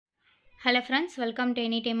Hello friends, welcome to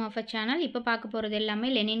any time of a channel. இப்போ பார்க்க போகிறது எல்லாமே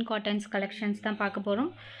linen cottons collections தான் பார்க்க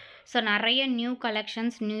போகிறோம். ஸோ நிறைய நியூ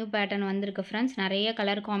கலெக்ஷன்ஸ் நியூ பேட்டர்ன் வந்திருக்கு ஃப்ரெண்ட்ஸ். நிறைய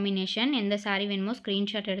கலர் காம்பினேஷன். எந்த சாரீ வேணுமோ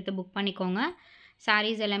ஸ்க்ரீன்ஷாட் எடுத்து புக் பண்ணிக்கோங்க.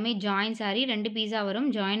 சாரீஸ் எல்லாமே ஜாயின் சாரீ 2 பீஸாக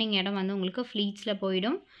வரும். ஜாயினிங் இடம் வந்து உங்களுக்கு ஃப்ளீட்ஸில்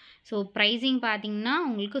போயிடும். ஸோ ப்ரைஸிங் பார்த்தீங்கன்னா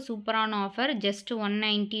உங்களுக்கு சூப்பரான ஆஃபர். ஜஸ்ட்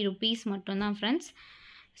 190 rupees மட்டும்தான் ஃப்ரெண்ட்ஸ்.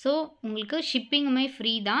 ஸோ உங்களுக்கு ஷிப்பிங்குமே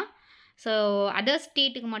ஃப்ரீ தான். ஸோ அதர்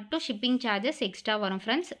ஸ்டேட்டுக்கு மட்டும் ஷிப்பிங் சார்ஜஸ் எக்ஸ்ட்ரா வரும்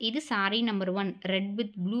ஃப்ரெண்ட்ஸ். இது sari number 1 red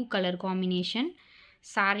with blue colour combination.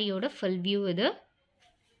 சாரியோட ஃபுல் வியூ இது.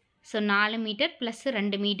 ஸோ 4 மீட்டர் ப்ளஸ்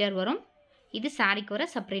 2 மீட்டர் வரும். இது சாரிக்கு வர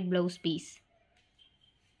separate blouse piece.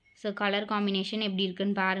 So colour combination எப்படி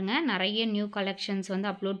இருக்குன்னு பாருங்கள். நிறைய நியூ கலெக்ஷன்ஸ் வந்து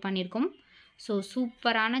அப்லோட் பண்ணியிருக்கோம். ஸோ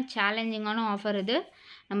சூப்பரான சேலஞ்சிங்கான ஆஃபர் இது.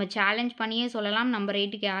 நம்ம சேலஞ்ச் பண்ணியே சொல்லலாம், நம்ம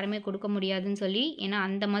ரேட்டுக்கு யாருமே கொடுக்க முடியாதுன்னு சொல்லி. ஏன்னா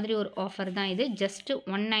அந்த மாதிரி ஒரு ஆஃபர் தான் இது. Just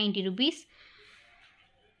 190 rupees.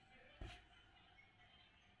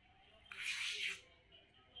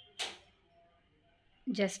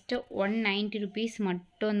 ஜஸ்ட் 190 rupees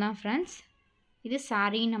மட்டும்தான் ஃப்ரெண்ட்ஸ். இது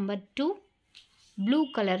sari number 2 blue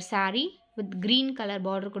colour sari with green colour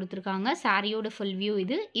border கொடுத்துருக்காங்க. சாரியோட ஃபுல் வியூ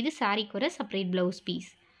இது. இது சாரிக்கு வர செப்பரேட் ப்ளவுஸ்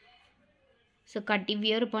பீஸ். ஸோ கட்டி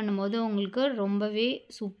வியர் பண்ணும்போது உங்களுக்கு ரொம்பவே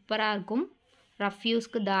சூப்பராக இருக்கும். ரஃப்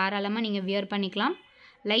யூஸ்க்கு தாராளமாக நீங்கள் வியர் பண்ணிக்கலாம்.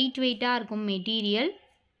 லைட் வெயிட்டாக இருக்கும் மெட்டீரியல்.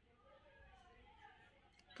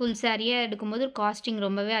 ஃபுல் சாரியாக எடுக்கும்போது காஸ்டிங்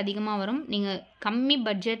ரொம்பவே அதிகமாக வரும். நீங்கள் கம்மி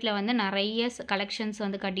பட்ஜெட்டில் வந்து நிறைய கலெக்ஷன்ஸ்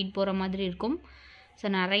வந்து கட்டிட்டு போகிற மாதிரி இருக்கும். ஸோ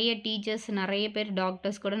நிறைய டீச்சர்ஸ் நிறைய பேர்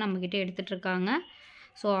டாக்டர்ஸ் கூட நம்மக்கிட்ட எடுத்துகிட்டு இருக்காங்க.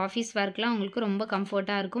 ஸோ ஆஃபீஸ் ஒர்க்லாம் உங்களுக்கு ரொம்ப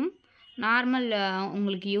கம்ஃபர்ட்டாக இருக்கும். நார்மல்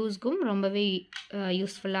உங்களுக்கு யூஸ்க்கும் ரொம்பவே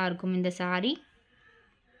யூஸ்ஃபுல்லாக இருக்கும் இந்த சாரீ.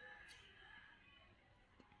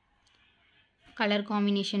 கலர்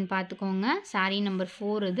காம்பினேஷன் பார்த்துக்கோங்க. சாரீ நம்பர்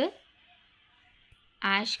 4 இது.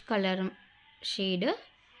 Ash colour shade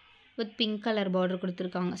with pink colour border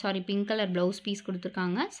கொடுத்துருக்காங்க. Sorry, pink colour blouse piece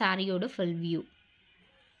கொடுத்துருக்காங்க. சாரியோட full view.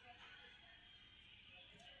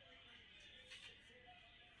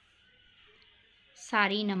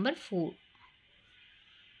 Sari number 4.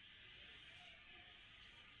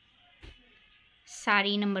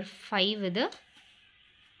 Sari number 5 இது.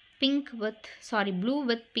 Pink with blue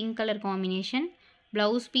with pink colour combination.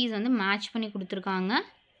 Blouse piece வந்து மேட்ச் பண்ணி கொடுத்துருக்காங்க.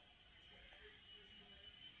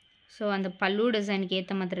 ஸோ அந்த பல்லு டிசைனுக்கு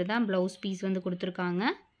ஏற்ற மாதிரி தான் ப்ளவுஸ் பீஸ் வந்து கொடுத்துருக்காங்க.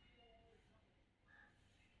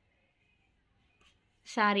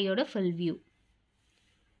 சாரியோட full view.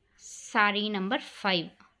 Sari number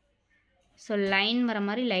 5. So line வர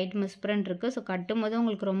மாதிரி லைட் மிஸ்பிரிண்ட் இருக்குது. ஸோ கட்டும்போது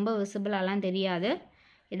உங்களுக்கு ரொம்ப விசிபிளாலாம் தெரியாது.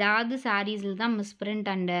 ஏதாவது சாரீஸில் தான் மிஸ்பிரிண்ட்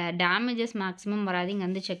அண்ட் டேமேஜஸ் மேக்ஸிமம் வராது. இங்கே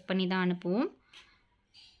வந்து செக் பண்ணி தான் அனுப்புவோம்.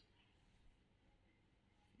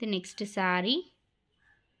 இது next sari.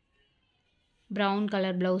 Brown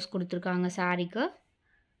colour blouse கொடுத்துருக்காங்க சாரீக்கு.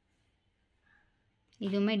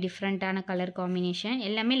 இதுவுமே டிஃப்ரெண்ட்டான கலர் காம்பினேஷன்.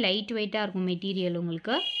 எல்லாமே லைட் வெயிட்டாக இருக்கும் மெட்டீரியல்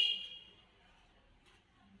உங்களுக்கு.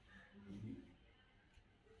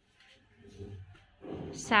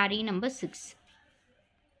 சாரீ நம்பர் 6.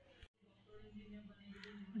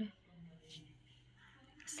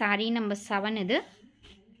 சாரீ நம்பர் 7 இது.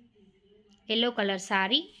 Yellow colour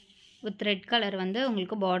sari with red colour வந்து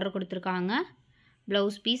உங்களுக்கு பார்டர் கொடுத்துருக்காங்க.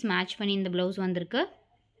 ப்ளவுஸ் பீஸ் மேட்ச் பண்ணி இந்த ப்ளவுஸ் வந்திருக்கு.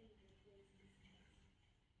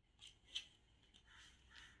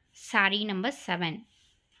 சாரீ நம்பர் 7.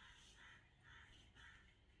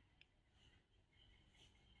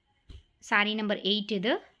 சாரீ நம்பர் 8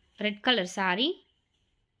 இது. Red colour sari.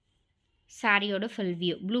 சாரியோட full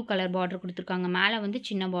view. Blue colour border கொடுத்துருக்காங்க. மேலே வந்து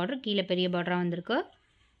சின்ன பார்டர், கீழே பெரிய பார்டராக வந்திருக்கு.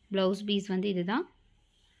 ப்ளவுஸ் பீஸ் வந்து இதுதான்.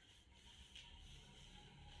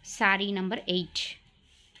 சாரீ நம்பர் 8.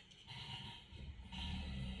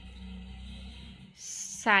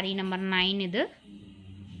 சாரீ நம்பர் 9 இது.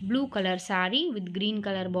 Blue colour sari with green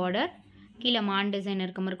colour border. கீழே மான் டிசைன்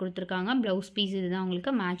இருக்க மாதிரி கொடுத்துருக்காங்க. ப்ளவுஸ் பீஸ் இதுதான்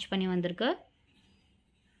உங்களுக்கு மேட்ச் பண்ணி வந்திருக்கு.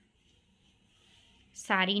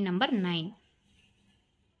 சாரீ நம்பர் 9.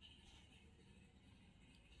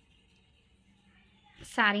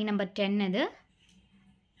 சாரீ நம்பர் 10 இது.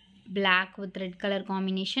 Black with red colour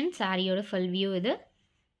combination. சாரியோட ஃபுல் வியூ இது.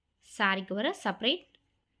 சாரிக்கு வர separate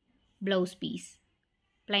blouse piece.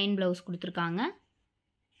 Plain blouse கொடுத்துருக்காங்க.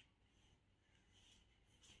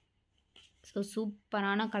 ஸோ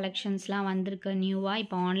சூப்பரான கலெக்ஷன்ஸ்லாம் வந்திருக்கு நியூவாக.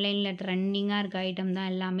 இப்போ ஆன்லைனில் ட்ரெண்டிங்காக இருக்க ஐட்டம் தான்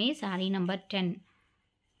எல்லாமே. சாரீ நம்பர் 10.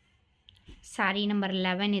 சாரீ நம்பர்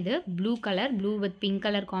 11 இது. Blue colour, blue with pink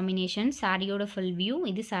colour combination. சாரியோட ஃபுல் வியூ.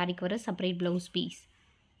 இது சாரிக்கு வர separate blouse piece.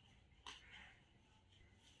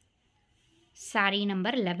 Sari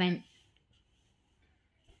number 11.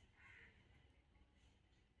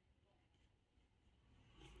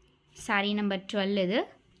 Sari number 12 இது.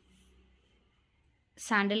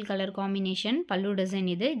 சாண்டில் கலர் காம்பினேஷன் பல்லு டிசைன்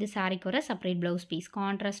இது சாரிக்கு வர separate blouse piece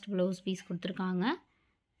contrast blouse piece கொடுத்துருக்காங்க.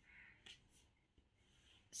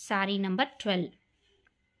 Sorry number 12.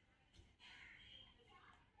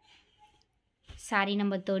 Sorry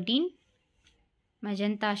number 13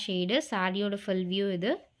 magenta shade சாரியோட ஃபுல் வியூ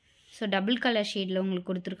இது. ஸோ டபுள் கலர் ஷேடில் உங்களுக்கு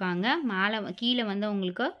கொடுத்துருக்காங்க. மேலே கீழே வந்து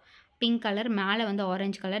உங்களுக்கு பிங்க் கலர், மேலே வந்து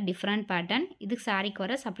ஆரஞ்சு கலர், டிஃப்ரெண்ட் பேட்டர்ன். இது சாரிக்கு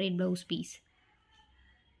வர செப்பரேட் ப்ளவுஸ் பீஸ்.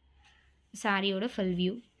 சாரியோட ஃபுல்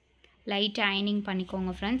வியூ. லைட் அயனிங்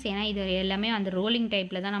பண்ணிக்கோங்க ஃப்ரெண்ட்ஸ், ஏன்னா இது எல்லாமே அந்த ரோலிங்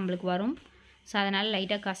டைப்பில் தான் நம்மளுக்கு வரும். ஸோ அதனால்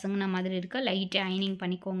லைட்டாக கசங்கின மாதிரி இருக்குது. லைட் அயனிங்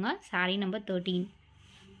பண்ணிக்கோங்க. Sorry number 13.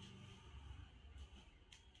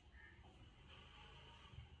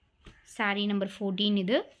 சாரி நம்பர் 14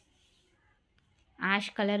 இது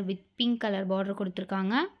ash colour with pink colour border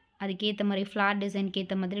கொடுத்துருக்காங்க. அதுக்கேற்ற மாதிரி ஃப்ளார் டிசைனுக்கு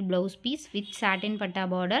ஏற்ற மாதிரி blouse piece with satin patta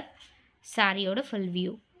border. சாரியோட full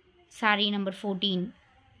view. Sorry number 14.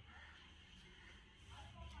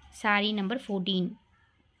 Sorry number 14.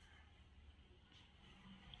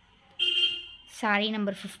 Sorry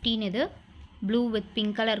number 15 இது blue with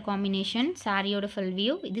pink colour combination. சாரியோட ஃபுல்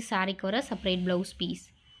வியூ. இது சாரிக்கு வர separate blouse piece.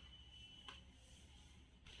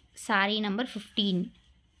 Sorry number 15.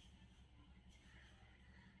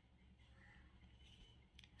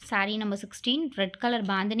 Sorry number 16 red colour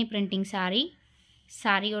bandhani printing sorry.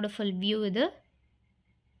 சாரியோட full view இது.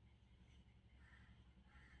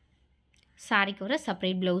 சாரிக்கு வர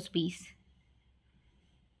separate blouse piece.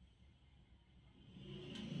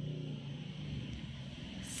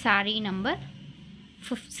 Sorry number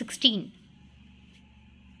 16.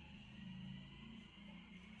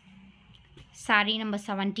 Sorry number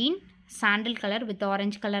 17 sandal colour with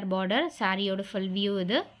orange colour border. சாரியோட full view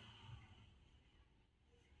இது.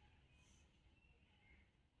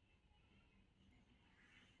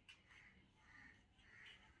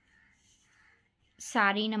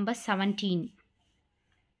 Sorry number 17.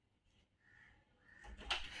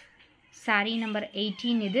 சாரி நம்பர்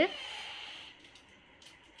 18 இது.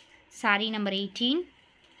 Sorry number 18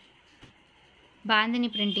 bandhani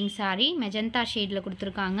printing sorry magenta ஷேடில்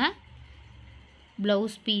கொடுத்துருக்காங்க.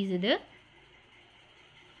 Blouse piece இது.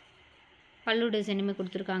 பல்லு டிசைனுமே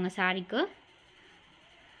கொடுத்துருக்காங்க சாரிக்கு.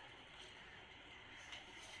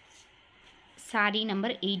 Sorry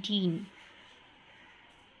number 18.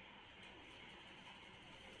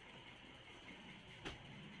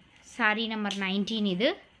 சாரி நம்பர் 19 இது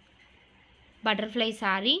பட்டர்ஃப்ளை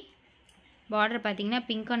சாரி. பார்டர் பார்த்திங்கன்னா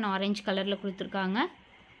பிங்க் அண்ட் ஆரஞ்சு கலரில் கொடுத்துருக்காங்க.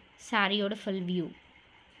 சாரியோட ஃபுல் வியூ.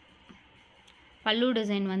 பல்லு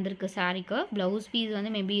டிசைன் வந்திருக்கு சாரிக்கு. ப்ளவுஸ் பீஸ்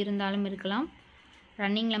வந்து மேபி இருந்தாலும் இருக்கலாம்.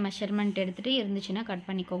 ரன்னிங்கில் மெஷர்மெண்ட் எடுத்துகிட்டு இருந்துச்சுன்னா கட்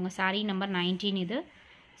பண்ணிக்கோங்க. சாரி நம்பர் 19 இது.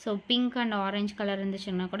 So pink and orange colour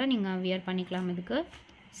இருந்துச்சுன்னா கூட நீங்கள் வியர் பண்ணிக்கலாம் இதுக்கு.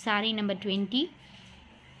 Sorry number 20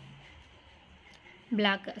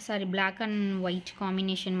 black and white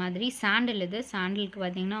combination மாதிரி சாண்டில் இது. சாண்டிலுக்கு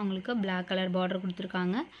பார்த்திங்கன்னா உங்களுக்கு பிளாக் கலர் பார்டர்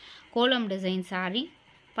கொடுத்துருக்காங்க. கோலம் டிசைன் சாரி.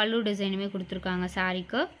 பல்லு டிசைனுமே கொடுத்துருக்காங்க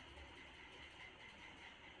சாரிக்கு.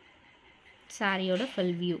 சாரியோட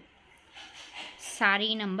ஃபுல் வியூ. சாரி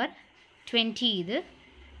நம்பர் 20 இது.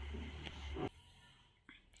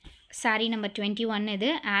 சாரி நம்பர் 21 இது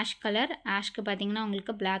ஆஷ் கலர். ஆஷ்க்கு பார்த்திங்கன்னா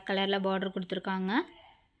உங்களுக்கு பிளாக் கலரில் பார்டர் கொடுத்துருக்காங்க.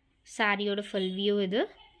 சாரியோட ஃபுல் வியூ இது.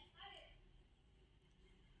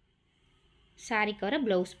 சாரிக்கு வர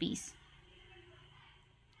blouse piece.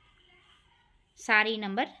 Sorry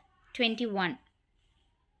number 21.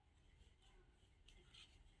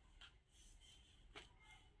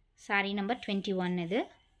 Sorry number 21 இது.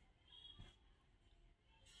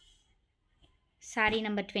 Sorry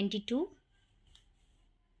number 22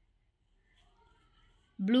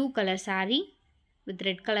 blue colour sorry with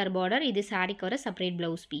red colour border. இது சாரிக்கு வர separate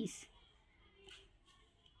blouse piece.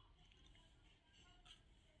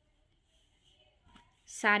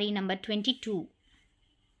 Sorry number 22.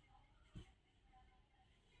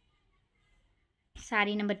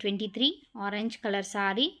 Sorry number 23 orange colour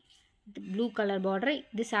sorry blue colour border.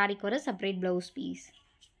 இது சாரிக்கு வர separate blouse piece.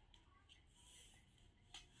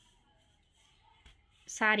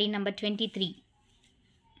 Sorry number 23.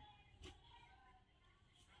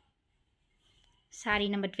 Sorry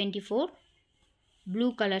number 24 blue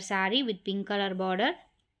colour sorry with pink colour border.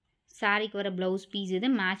 சாரிக்கு வர blouse piece இது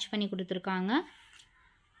match பண்ணி கொடுத்துருக்காங்க.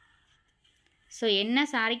 ஸோ என்ன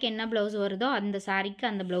சாரிக்கு என்ன ப்ளவுஸ் வருதோ அந்த சாரிக்கு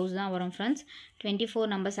அந்த ப்ளவுஸ் தான் வரும் ஃப்ரெண்ட்ஸ். 24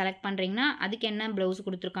 நம்பர் செலக்ட் பண்ணுறீங்கன்னா அதுக்கு என்ன ப்ளவுஸ்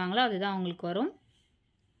கொடுத்துருக்காங்களோ அதுதான் உங்களுக்கு வரும்.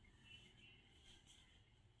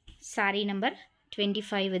 சாரி நம்பர்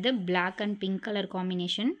 25 இது black and pink colour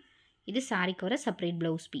combination. இது சாரிக்கு வர separate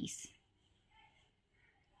blouse piece.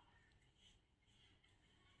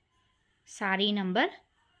 Sorry number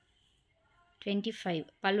 25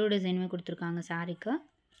 பல்லு டிசைனுமே கொடுத்துருக்காங்க சாரிக்கு.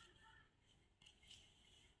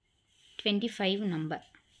 25 number.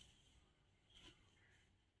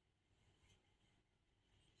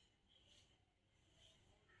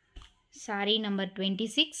 Saree number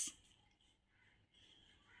 26.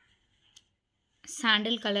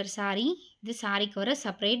 Sandal color saree. This saree ku oru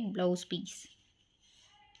separate blouse piece.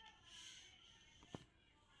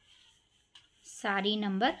 Saree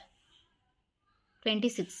number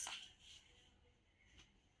 26.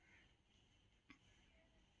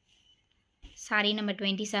 Saree number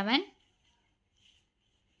 27.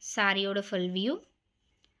 Saree oda full view.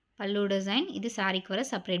 Pallu design. This saree ku oru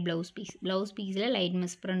separate blouse piece. Blouse piece la light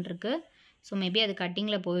misprint irukku. So maybe adu cutting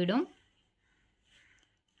la poidum.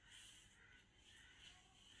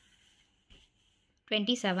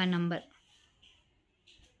 27 number.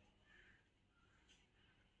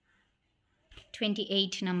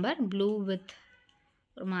 28 number. Blue with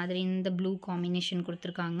ஒரு மாதிரி இந்த blue combination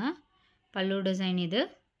கொடுத்திருக்காங்க. பல்லு design இது.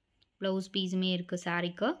 Blouse piece மே இருக்கு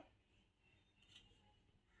சாரிக்கு.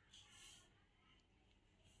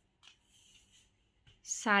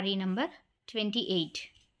 Saree number 28.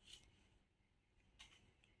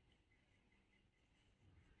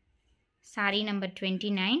 Saree number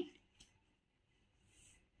 29.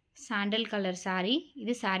 Sandal color saree.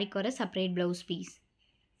 This saree ku oru separate blouse piece.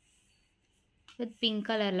 With pink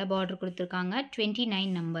color la border கொடுத்திருக்காங்க.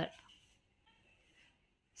 29 number.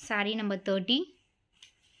 Saree number 30.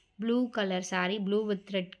 Blue color saree. Blue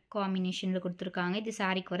with red combination la கொடுத்திருக்காங்க. This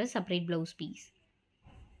saree ku oru separate blouse piece.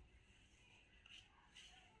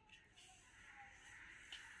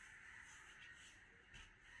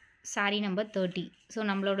 Saree number 30. So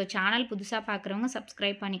நம்மளோட channel புதுசா பார்க்குறவங்க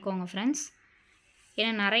subscribe பண்ணிக்கோங்க friends.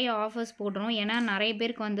 ஏன்னா நிறைய offers போடுறோம். ஏன்னா நிறைய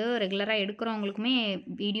பேருக்கு வந்து ரெகுலராக எடுக்கிறவங்களுக்குமே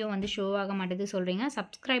வீடியோ வந்து ஷோ ஆக மாட்டேது சொல்கிறீங்க.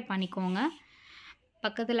 சப்ஸ்கிரைப் பண்ணிக்கோங்க.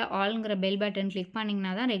 பக்கத்தில் ஆல்ங்கிற பெல் பட்டன் கிளிக்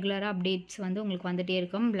பண்ணிங்கன்னா தான் ரெகுலராக அப்டேட்ஸ் வந்து உங்களுக்கு வந்துகிட்டே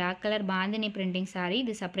இருக்கும். Black colour bandhani printing sari.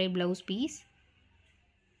 இது separate blouse piece.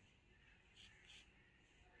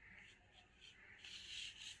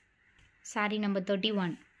 Sari number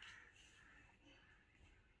 31.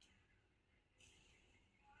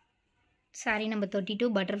 Saree number 32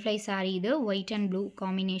 butterfly saree இது white and blue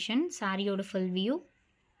combination. Saree ஓட full view.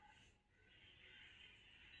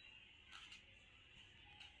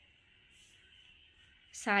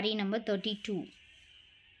 Saree number 32.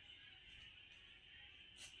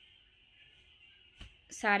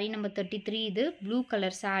 Saree number 33 இது blue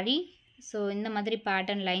color saree. So இந்த மாதிரி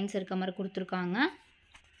pattern lines இருக்க மாதிரி கொடுத்திருக்காங்க.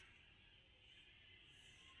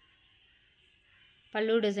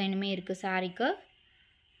 பல்லு டிசைனுமே இருக்கு சாரிக்கு.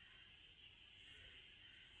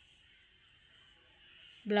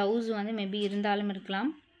 ப்ளவுஸ் வந்து மேபி இருந்தாலும் இருக்கலாம்.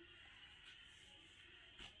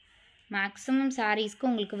 மேக்ஸிமம் சாரீஸ்க்கு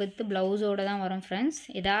உங்களுக்கு வித் ப்ளவுஸோடு தான் வரும் ஃப்ரெண்ட்ஸ்.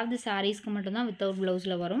 ஏதாவது சாரீஸ்க்கு மட்டும்தான் வித்தவுட்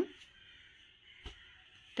ப்ளவுஸில் வரும்.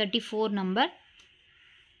 34 number.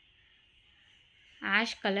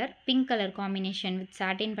 Ash colour pink colour combination with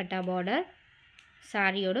satin patta border.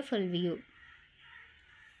 சாரியோட ஃபுல் வியூ.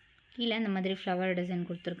 கீழே இந்த மாதிரி ஃப்ளவர் டிசைன்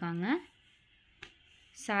கொடுத்துருக்காங்க.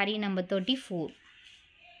 சாரீ நம்பர் 34.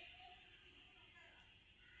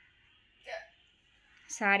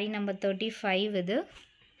 Saree number 35 இது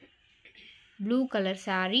blue color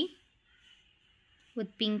saree with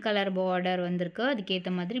pink color border வந்திருக்கு. அதுக்கு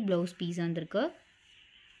ஏத்த மாதிரி blouse piece வந்திருக்கு.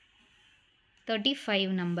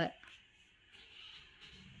 35 number.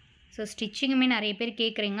 So ஸ்டிச்சிங்குமே நிறைய பேர்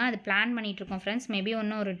கேட்குறீங்க. அது பிளான் பண்ணிட்டு இருக்கோம் ஃப்ரெண்ட்ஸ். மேபி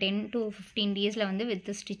இன்னும் ஒரு 10 to 15 டேஸில் வந்து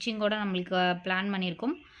வித் ஸ்டிச்சிங்கோட நம்மளுக்கு பிளான்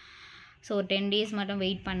பண்ணியிருக்கோம். ஸோ 10 டேஸ் மட்டும்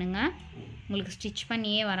வெயிட் பண்ணுங்கள். உங்களுக்கு ஸ்டிச்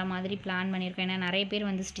பண்ணியே வர மாதிரி பிளான் பண்ணியிருக்கோம். ஏன்னா நிறைய பேர்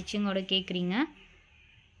வந்து ஸ்டிச்சிங்கோட கேட்குறீங்க.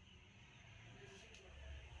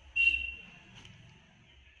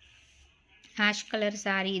 ஆஷ் கலர்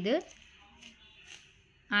சாரீ இது.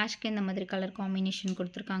 ஆஷ்க்கு இந்த மாதிரி கலர் காம்பினேஷன்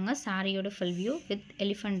கொடுத்துருக்காங்க. சாரியோட full view with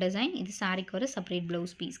elephant design. இது சாரிக்கு ஒரு separate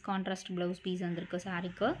blouse piece. Contrast blouse piece வந்திருக்கு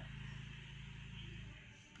சாரிக்கு.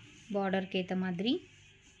 பார்டருக்கு ஏற்ற மாதிரி.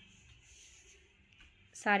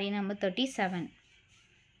 Sorry number 37.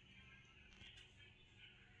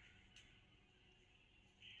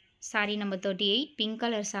 Sorry number 38 pink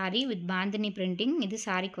colour sorry with bandhani printing. இது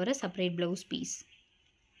சாரிக்கு ஒரு separate blouse piece.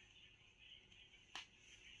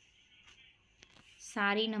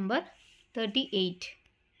 Saree number 38.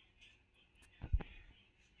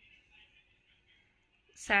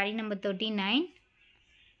 Saree number 39.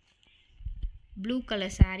 Blue color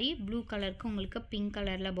saree. Blue color க்கு உங்களுக்கு pink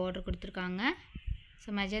colorல border கொடுத்திருக்காங்க.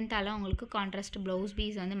 So magentaல உங்களுக்கு contrast blouse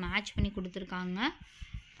piece வந்து match பண்ணி கொடுத்திருக்காங்க.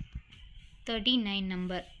 39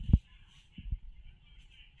 number.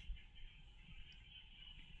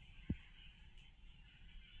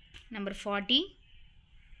 Number 40.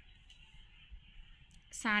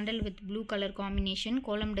 Sandal with blue color combination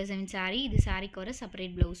column design saree. This saree க்கு ஒரு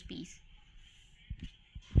separate blouse piece.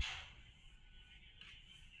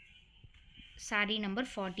 saree number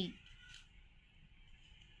 40.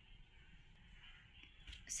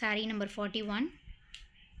 Saree number 41.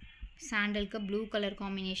 Sandal ka blue color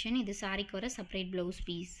combination. This saree ku vara separate blouse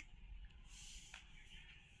piece.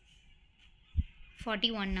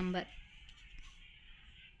 41 number.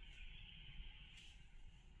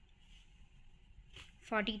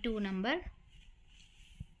 (42) number.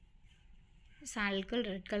 Sandal ku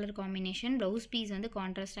red color combination. Blouse piece வந்து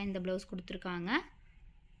contrast ஆ இந்த blouse கொடுத்திருக்காங்க.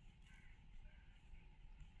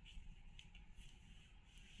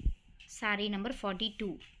 Saree number 42.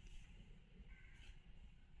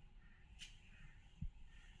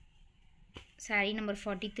 Saree number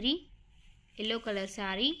 43. Yellow color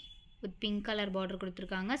saree with pink color border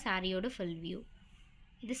கொடுத்திருக்காங்க. சாரியோட full view.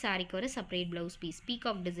 இது சாரிக்கு ஒரு separate blouse piece.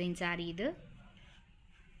 Peacock design saree இது.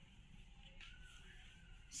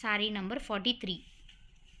 Saree number 43.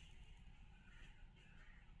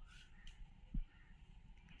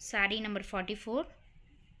 Saree number 44.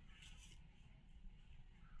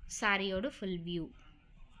 சாரியோட full view.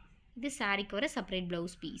 இது சாரிக்கு ஒரு separate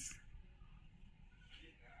blouse piece.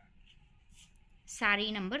 Saree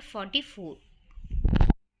number 44.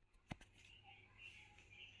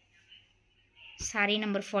 Saree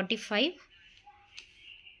number 45.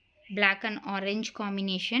 Black and orange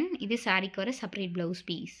combination. இது சாரிக்கு ஒரு separate blouse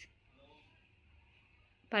piece.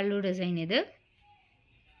 பல்லு design இது.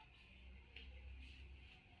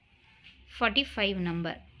 45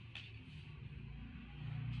 number.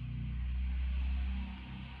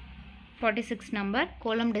 46 number.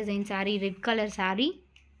 Column design saree, red color saree.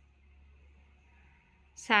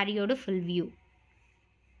 சாரியோட full view.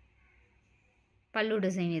 பல்லு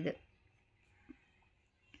design இது.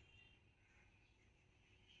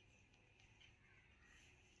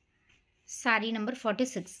 Saree number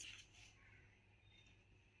 46.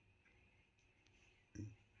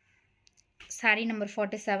 Saree number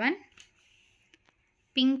 47.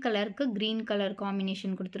 Pink color க்கு green color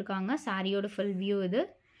combination கொடுத்திருக்காங்க. சாரியோட full view இது.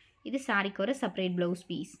 இது சாரிக்கு ஒரு separate blouse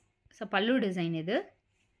piece. So பல்லு design இது.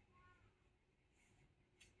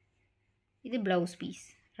 இது blouse piece.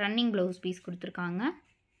 Running blouse piece கொடுத்திருக்காங்க.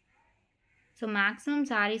 So maximum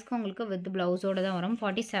sareesக்கு உங்களுக்கு with blouse ஓட தான் வரும்.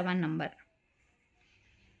 47 number.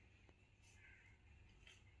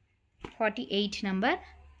 48 number.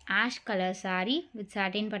 Ash color saree with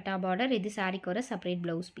satin patta border. இது சாரிக்கு ஒரு separate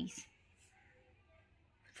blouse piece.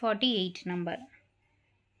 48 number.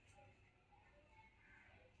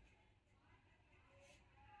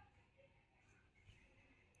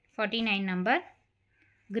 49 number.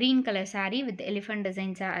 Green color saree with elephant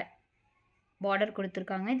design border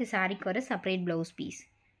கொடுத்திருக்காங்க. இது சாரிக்கு ஒரு separate blouse piece.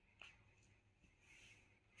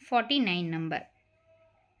 49 number.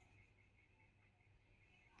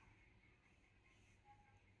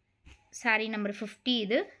 Saree number 50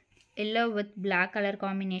 இது. Yellow with black color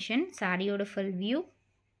combination. சாரியோட full view.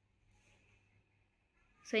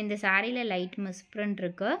 So இந்த சாரியில் லைட் மிஸ் print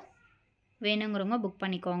இருக்கு. வேணுங்கிறவங்க புக்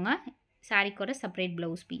பண்ணிக்கோங்க. சாரிக்கு ஒரு separate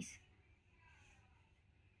blouse piece.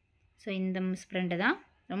 ஸோ இந்த மிஸ் print தான்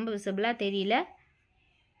ரொம்ப விசிபிளாக தெரியல.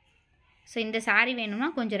 ஸோ இந்த saree வேணும்னா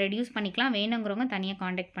கொஞ்சம் ரெடியூஸ் பண்ணிக்கலாம். வேணுங்கிறவங்க தனியாக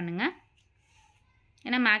காண்டாக்ட் பண்ணுங்கள்.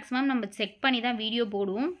 ஏன்னா மேக்ஸிமம் நம்ம செக் பண்ணி தான் வீடியோ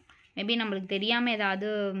போடுவோம். மேபி நம்மளுக்கு தெரியாமல் ஏதாவது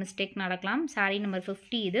மிஸ்டேக் நடக்கலாம். saree number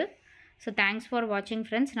 50 இது. ஸோ தேங்க்ஸ் ஃபார் வாட்சிங்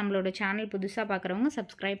ஃப்ரெண்ட்ஸ். நம்மளோட சேனல் புதுசாக பார்க்குறவங்க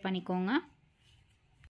சப்ஸ்கிரைப் பண்ணிக்கோங்க.